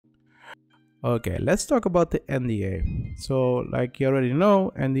Okay, let's talk about the NDA. So, like you already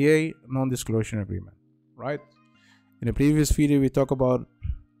know, NDA, non-disclosure agreement, right? In the previous video, we talked about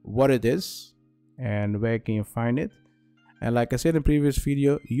what it is and where can you find it. And like I said in the previous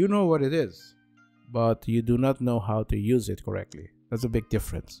video, you know what it is, but you do not know how to use it correctly. That's a big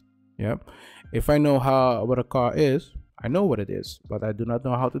difference. Yeah. If I know what a car is, I know what it is, but I do not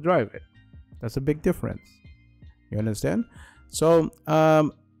know how to drive it. That's a big difference. You understand? So,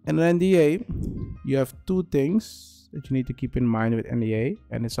 in an NDA, you have two things that you need to keep in mind with NDA,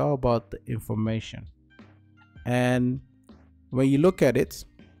 and it's all about the information. And when you look at it,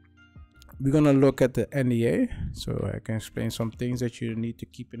 we're gonna look at the NDA, so I can explain some things that you need to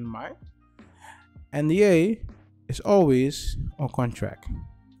keep in mind. NDA is always a contract,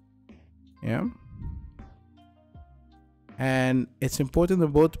 yeah, and it's important that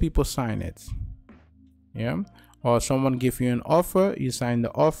both people sign it, yeah. Or someone give you an offer, you sign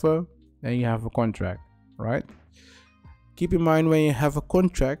the offer, then you have a contract, right? Keep in mind, when you have a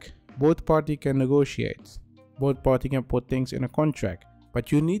contract, both parties can negotiate. Both parties can put things in a contract,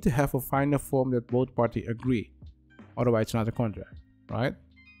 but you need to have a final form that both parties agree. Otherwise, it's not a contract, right?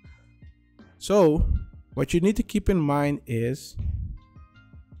 So, what you need to keep in mind is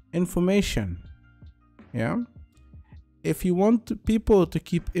information, yeah? If you want people to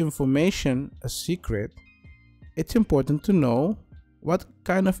keep information a secret, it's important to know what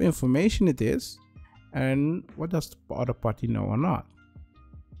kind of information it is and what does the other party know or not.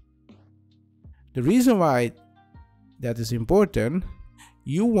 The reason why that is important,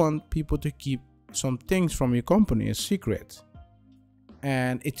 you want people to keep some things from your company a secret,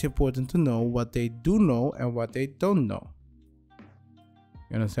 and it's important to know what they do know and what they don't know.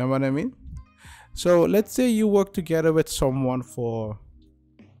 You understand what I mean? So let's say you work together with someone for,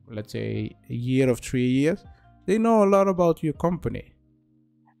 let's say, a year or 3 years. They know a lot about your company,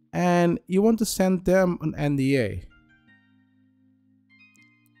 and you want to send them an NDA.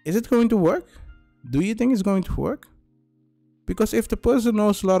 Is it going to work? Do you think it's going to work? Because if the person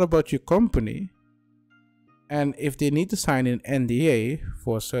knows a lot about your company, and if they need to sign an NDA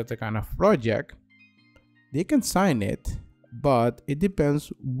for a certain kind of project, they can sign it, but it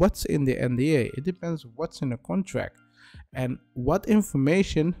depends what's in the NDA. It depends what's in the contract. And what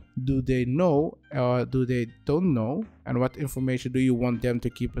information do they know or do they don't know, and what information do you want them to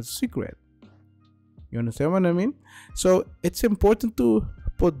keep a secret? You understand what I mean? So it's important to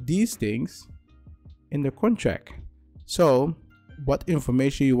put these things in the contract. So what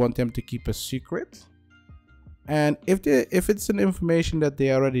information you want them to keep a secret, and if it's an information that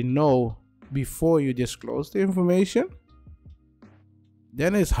they already know before you disclose the information,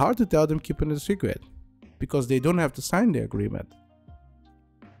 then it's hard to tell them keeping it a secret, because they don't have to sign the agreement.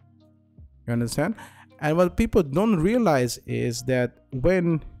 You understand? And what people don't realize is that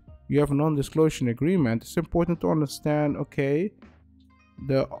when you have a non-disclosure agreement, it's important to understand, okay,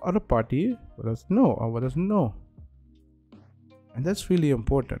 the other party, what does know or what doesn't know. And that's really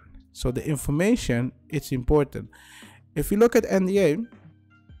important. So the information, it's important. If you look at NDA,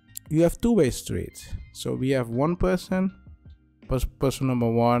 you have two ways to it. So we have one person, person number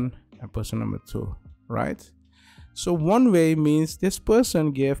one, and person number two. Right? So one way means this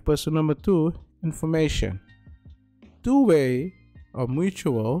person gave person number two information. Two-way or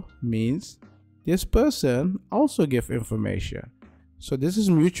mutual means this person also gave information. So this is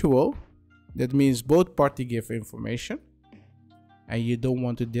mutual. That means both parties give information, and you don't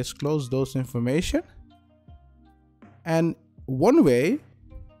want to disclose those information. And one way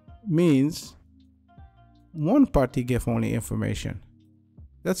means one party gave only information.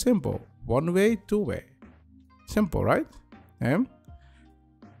 That's simple. One way, two way. Simple, right?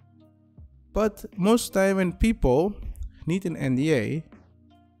 But most time when people need an NDA,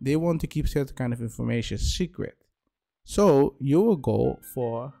 they want to keep certain kind of information secret. So you will go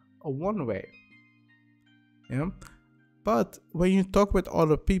for a one way. Yeah. But when you talk with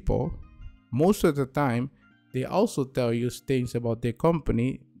other people, most of the time, they also tell you things about their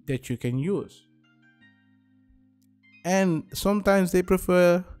company that you can use. And sometimes they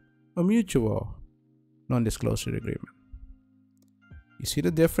prefer a mutual non-disclosure agreement. You see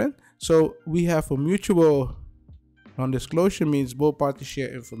the difference? So we have a mutual non-disclosure, means both parties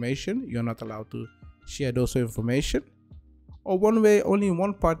share information. You're not allowed to share those information. Or one way, only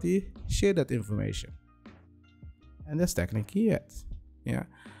one party share that information. And that's technically it. Yeah.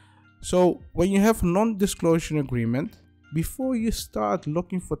 So when you have a non-disclosure agreement, before you start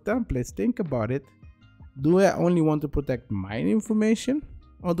looking for templates, think about it. Do I only want to protect my information,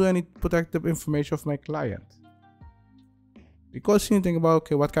 or do I need to protect the information of my client? Because you think about,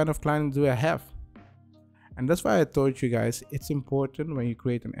 okay, what kind of client do I have? And that's why I told you guys, it's important when you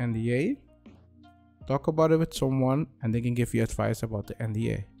create an NDA talk about it with someone, and they can give you advice about the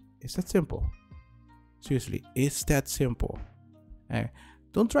NDA. It's that simple. Seriously, it's that simple.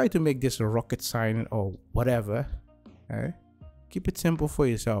 Don't try to make this a rocket science or whatever. Keep it simple for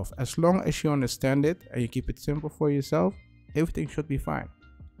yourself. As long as you understand it and you keep it simple for yourself, everything should be fine.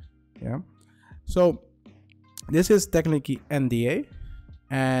 Yeah. So this is technically NDA,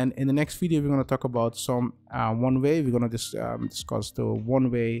 and in the next video we're going to talk about some one-way. We're going to discuss the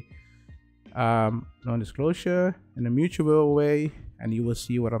one-way non-disclosure in a mutual way, and you will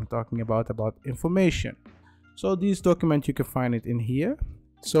see what I'm talking about information. So these documents, you can find it in here.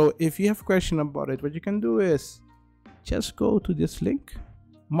 So if you have a question about it, what you can do is just go to this link,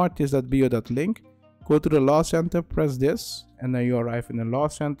 martisz.bio.link, go to the law center, press this, and then you arrive in the law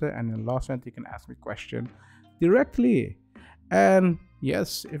center, and in the law center you can ask me a question directly. And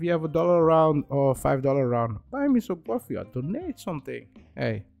yes, if you have $1 round or $5 round, buy me some coffee or donate something.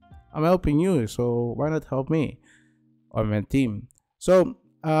 Hey, I'm helping you, so why not help me or my team? So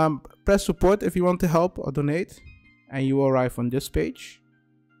press support if you want to help or donate, and you will arrive on this page.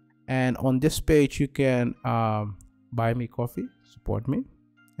 And on this page you can buy me coffee, support me,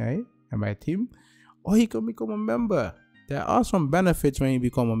 okay, and my team, or you can become a member. There are some benefits when you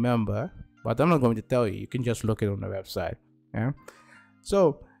become a member, but I'm not going to tell you. You can just look it on the website. Yeah.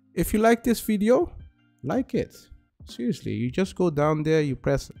 So if you like this video, like it. Seriously, you just go down there, you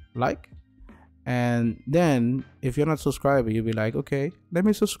press like, and then if you're not subscribed, you'll be like, okay, let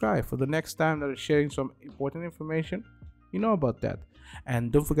me subscribe for the next time that I'm sharing some important information. You know about that.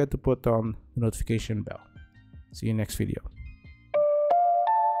 And don't forget to put on the notification bell. See you next video.